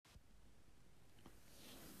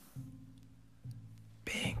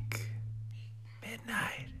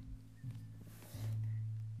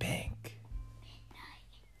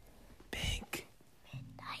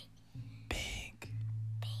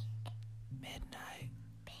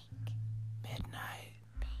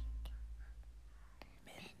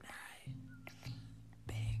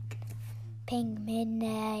Pink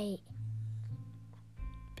Midnight.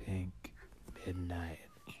 Pink Midnight.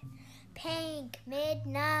 Pink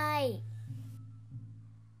Midnight.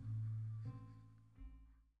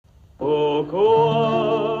 こ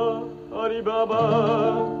こはアリバ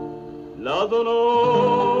バ謎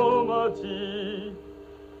の街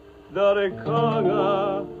誰か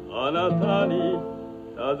があなたに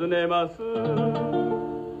尋ねます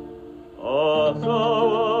朝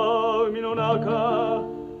は海の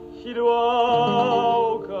中昼は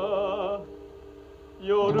丘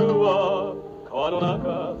夜は川の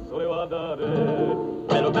中それは誰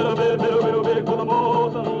ベロベロベロベロベロベロ子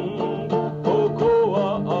供さんここ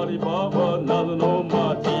はアリババ謎の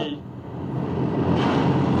街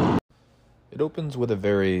It opens with a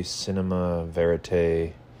very cinema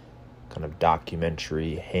verite, kind of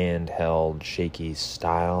documentary, handheld, shaky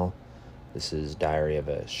style. This is Diary of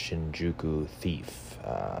a Shinjuku Thief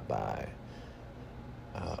by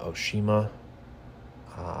Oshima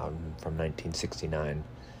from 1969.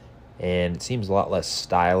 And it seems a lot less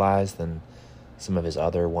stylized than some of his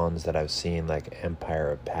other ones that I've seen, like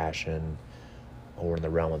Empire of Passion or In the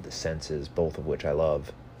Realm of the Senses, both of which I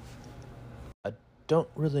love. I don't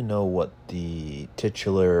really know what the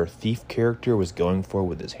titular thief character was going for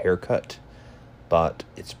with his haircut, but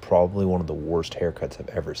it's probably one of the worst haircuts I've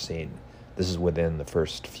ever seen. This is within the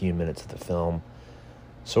first few minutes of the film.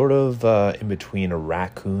 Sort of in between a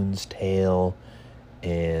raccoon's tail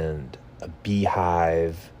and a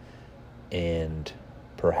beehive and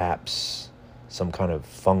perhaps some kind of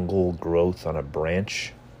fungal growth on a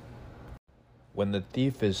branch. When the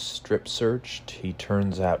thief is strip searched, he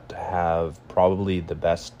turns out to have probably the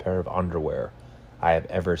best pair of underwear I have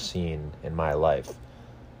ever seen in my life.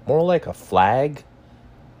 More like a flag,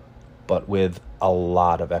 but with a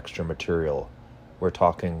lot of extra material. We're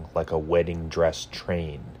talking like a wedding dress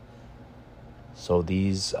train. So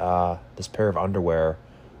this pair of underwear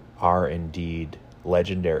are indeed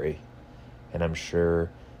legendary. And I'm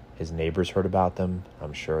sure his neighbors heard about them.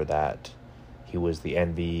 I'm sure that he was the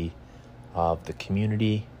envy of the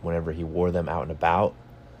community whenever he wore them out and about.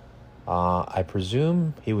 I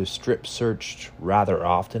presume he was strip searched rather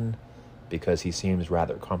often because he seems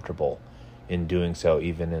rather comfortable in doing so,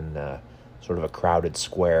 even in sort of a crowded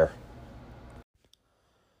square.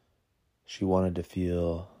 She wanted to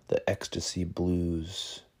feel the ecstasy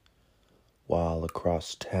blues, while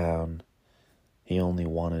across town he only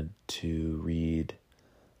wanted to read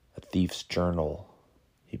a thief's journal.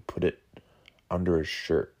 He put it under his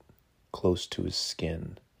shirt, close to his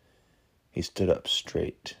skin. He stood up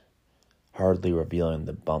straight, hardly revealing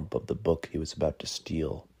the bump of the book he was about to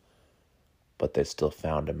steal, but they still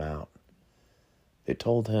found him out. They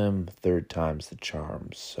told him third time's the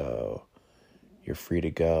charm, so you're free to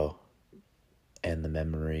go. And the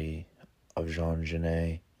memory of Jean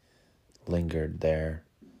Genet lingered there,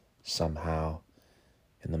 somehow,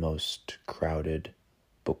 in the most crowded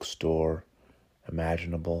bookstore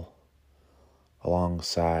imaginable,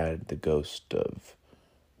 alongside the ghost of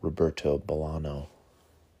Roberto Bolano.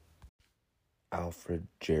 Alfred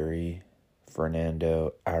Jerry,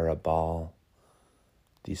 Fernando Arrabal,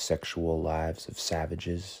 The Sexual Lives of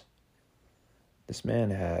Savages. This man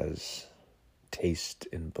has taste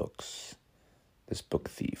in books, this book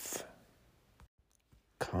thief.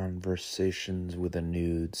 Conversations with a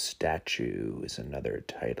Nude Statue is another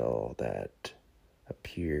title that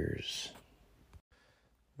appears.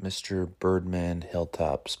 Mr. Birdman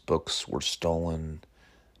Hilltop's books were stolen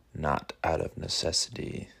not out of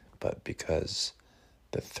necessity, but because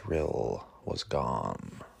the thrill was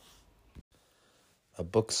gone. A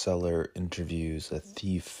bookseller interviews a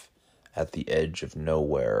thief at the edge of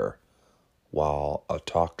nowhere, while a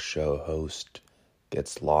talk show host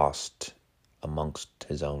gets lost amongst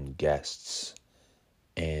his own guests,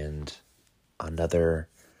 and another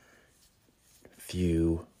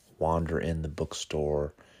few wander in the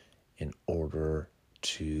bookstore in order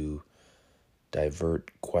to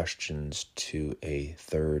divert questions to a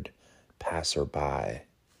third passerby.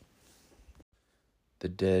 The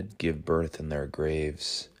dead give birth in their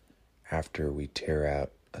graves after we tear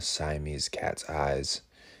out a Siamese cat's eyes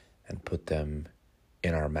and put them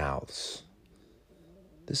in our mouths.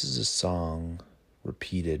 This is a song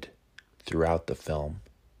repeated throughout the film.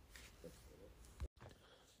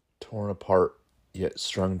 Torn apart, yet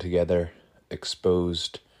strung together,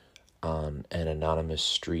 exposed on an anonymous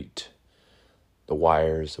street, the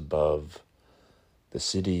wires above, the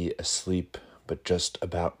city asleep but just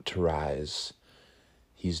about to rise.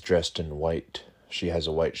 He's dressed in white, she has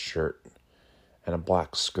a white shirt and a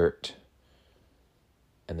black skirt,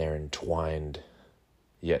 and they're entwined,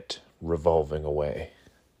 yet revolving away.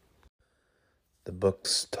 The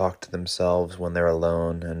books talk to themselves when they're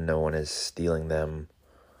alone and no one is stealing them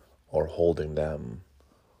or holding them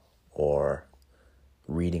or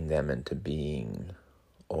reading them into being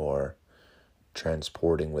or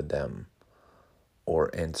transporting with them or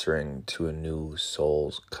answering to a new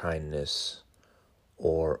soul's kindness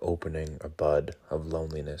or opening a bud of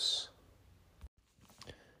loneliness.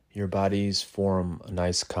 Your bodies form a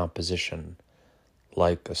nice composition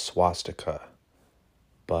like a swastika,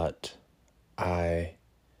 but I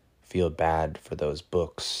feel bad for those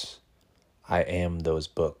books. I am those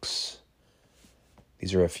books.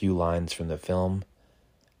 These are a few lines from the film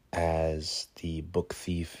as the book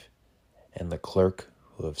thief and the clerk,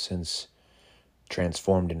 who have since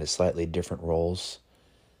transformed into slightly different roles,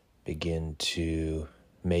 begin to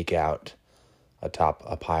make out atop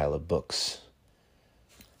a pile of books.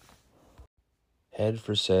 Head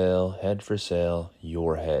for sale,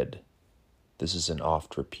 your head. This is an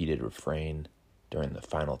oft-repeated refrain during the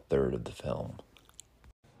final third of the film.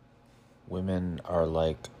 Women are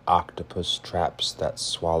like octopus traps that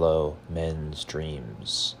swallow men's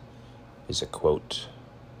dreams, is a quote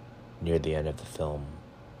near the end of the film.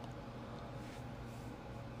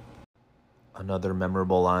 Another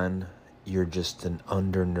memorable line, "You're just an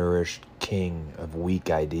undernourished king of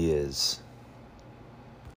weak ideas."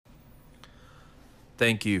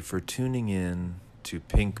 Thank you for tuning in to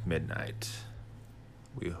Pink Midnight.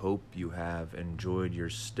 We hope you have enjoyed your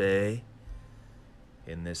stay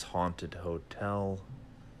in this haunted hotel,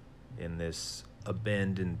 in this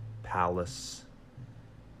abandoned palace,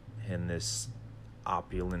 in this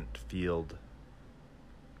opulent field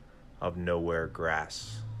of nowhere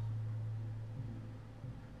grass.